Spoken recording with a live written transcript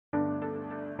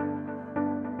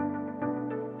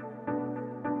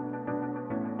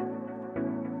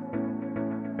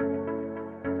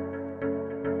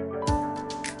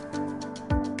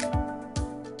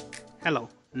Hello,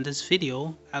 in this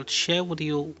video I'll share with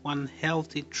you one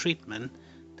healthy treatment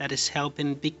that is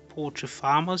helping big poultry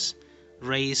farmers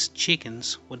raise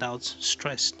chickens without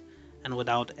stress and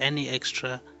without any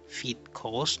extra feed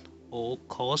cost or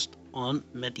cost on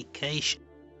medication.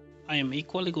 I am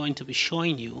equally going to be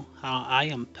showing you how I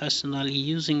am personally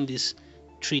using this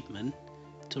treatment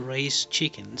to raise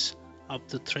chickens up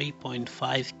to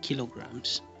 3.5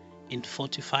 kilograms in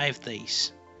 45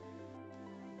 days.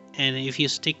 And if you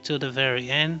stick to the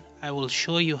very end, I will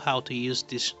show you how to use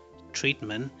this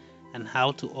treatment and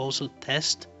how to also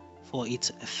test for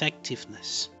its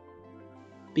effectiveness.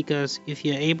 Because if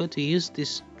you're able to use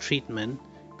this treatment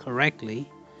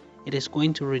correctly, it is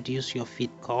going to reduce your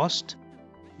feed cost,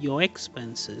 your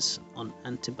expenses on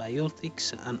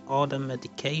antibiotics and other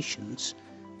medications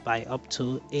by up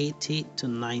to 80 to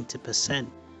 90%.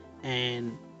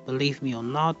 And believe me or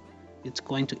not, it's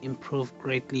going to improve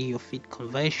greatly your feed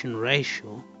conversion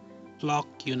ratio, flock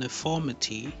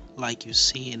uniformity like you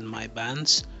see in my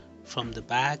bands from the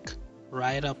back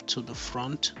right up to the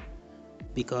front,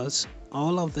 because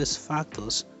all of these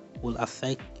factors will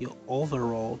affect your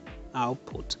overall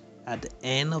output at the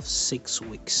end of 6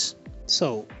 weeks.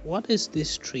 So what is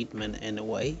this treatment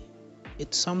anyway?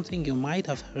 It's something you might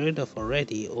have heard of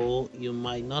already or you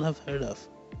might not have heard of.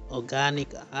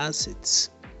 Organic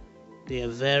acids. They are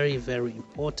very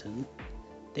important.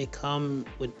 They come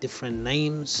with different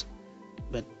names,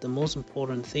 but the most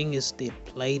important thing is they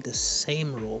play the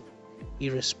same role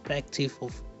irrespective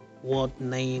of what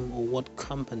name or what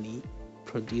company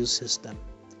produces them.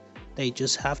 They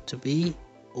just have to be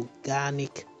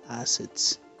organic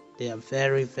acids. They are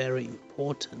very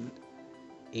important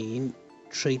in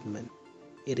treatment.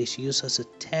 It is used as a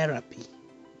therapy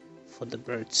for the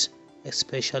birds,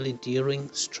 especially during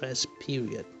stress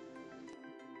period.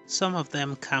 Some of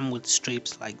them come with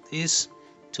strips like this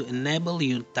to enable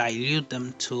you dilute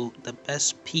them to the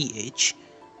best pH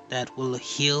that will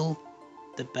yield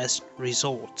the best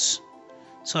results.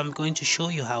 So I'm going to show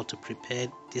you how to prepare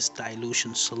this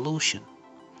dilution solution.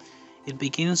 It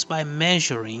begins by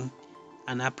measuring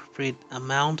an appropriate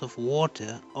amount of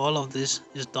water. All of this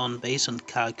is done based on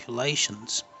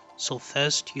calculations. So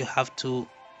first you have to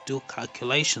do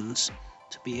calculations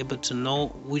to be able to know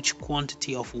which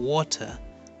quantity of water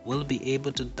will be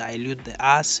able to dilute the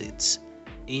acids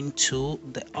into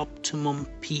the optimum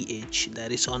pH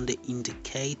that is on the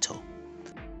indicator.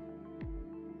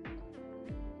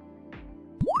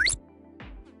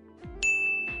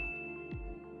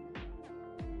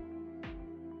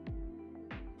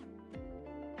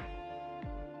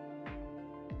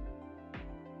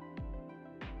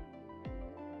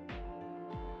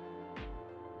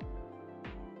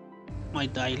 My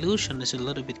dilution is a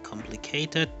little bit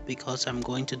complicated because I'm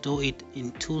going to do it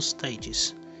in 2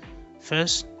 stages.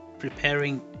 First,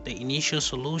 preparing the initial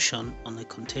solution on a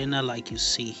container like you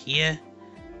see here,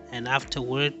 and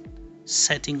afterward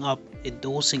setting up a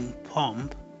dosing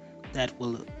pump that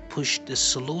will push the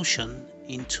solution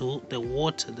into the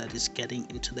water that is getting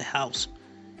into the house.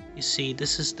 You see,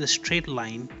 this is the straight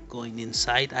line going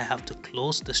inside. I have to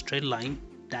close the straight line,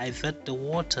 divert the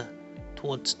water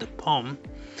towards the pump,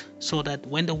 so that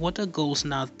when the water goes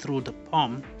now through the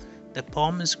pump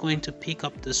is going to pick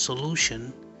up the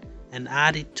solution and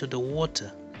add it to the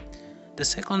water. The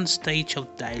second stage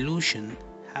of dilution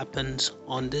happens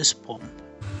on this pump.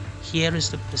 Here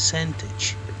is the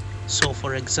percentage. So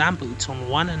for example, it's on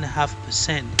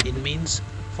 1.5%. It means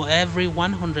for every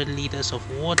 100 liters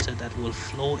of water that will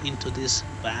flow into this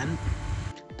band,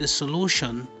 the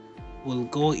solution will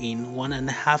go in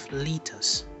 1.5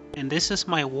 liters. And this is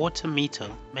my water meter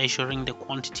measuring the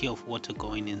quantity of water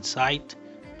going inside.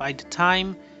 By the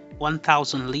time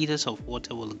 1000 liters of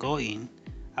water will go in,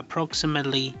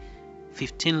 approximately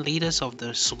 15 liters of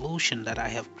the solution that I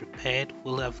have prepared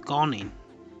will have gone in,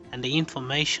 and the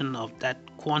information of that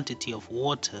quantity of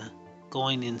water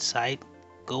going inside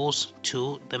goes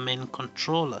to the main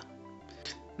controller.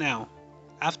 Now,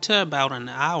 after about an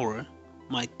hour,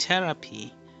 my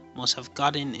therapy must have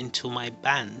gotten into my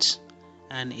bands,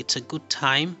 and it's a good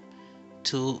time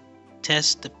to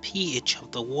test the pH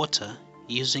of the water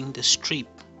using the strip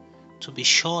to be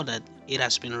sure that it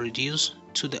has been reduced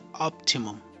to the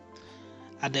optimum.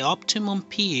 At the optimum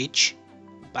pH,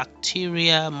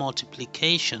 bacteria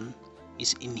multiplication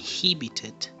is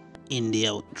inhibited in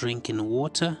their drinking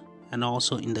water and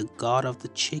also in the gut of the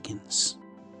chickens.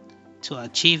 To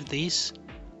achieve this,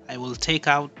 I will take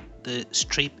out the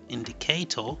strip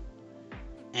indicator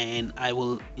and I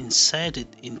will insert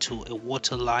it into a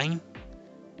water line,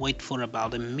 wait for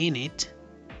about a minute,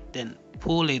 then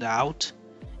pull it out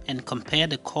and compare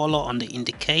the color on the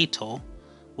indicator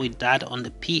with that on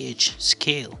the pH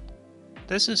scale.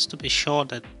 This is to be sure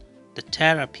that the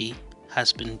therapy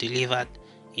has been delivered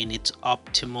in its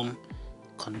optimum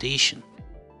condition.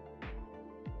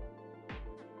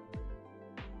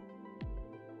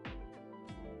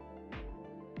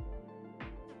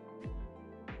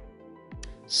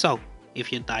 So,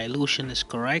 if your dilution is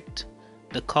correct,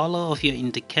 the color of your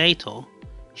indicator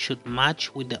should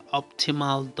match with the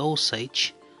optimal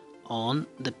dosage on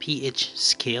the pH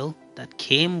scale that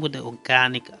came with the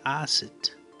organic acid.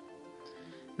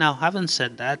 Now, having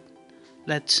said that,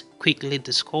 let's quickly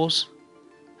discuss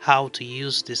how to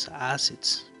use these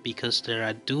acids, because there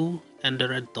are do and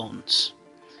there are don'ts.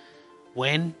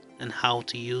 When and how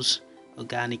to use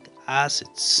organic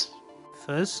acids.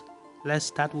 First, let's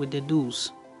start with the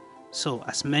do's. So,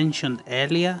 as mentioned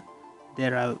earlier, they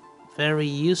are very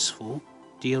useful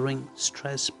during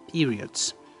stress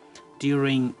periods,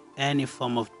 during any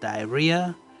form of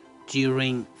diarrhea,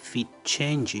 during feed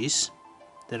changes.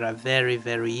 They are very,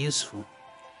 very useful.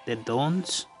 The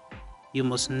don'ts: you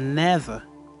must never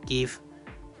give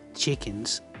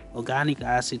chickens organic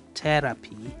acid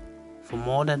therapy for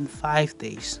more than 5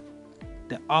 days.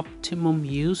 The optimum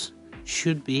use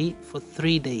should be for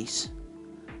 3 days.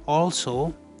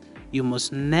 Also, you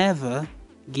must never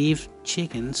give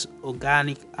chickens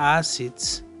organic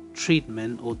acids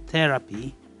treatment or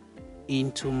therapy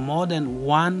into more than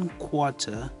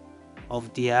 1/4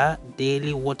 of their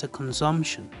daily water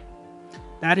consumption.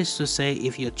 That is to say,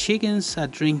 if your chickens are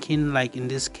drinking, like in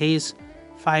this case,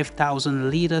 5,000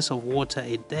 liters of water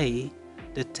a day,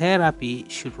 the therapy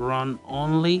should run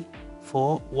only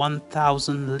for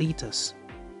 1,000 liters.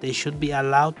 They should be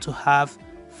allowed to have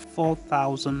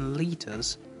 4,000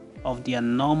 liters of their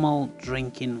normal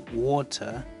drinking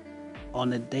water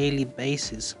on a daily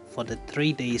basis for the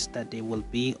 3 days that they will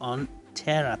be on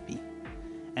therapy.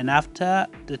 And after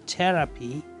the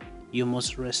therapy, you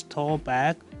must restore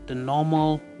back the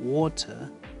normal water.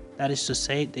 That is to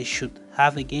say, they should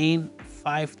have again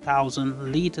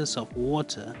 5,000 liters of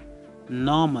water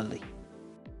normally.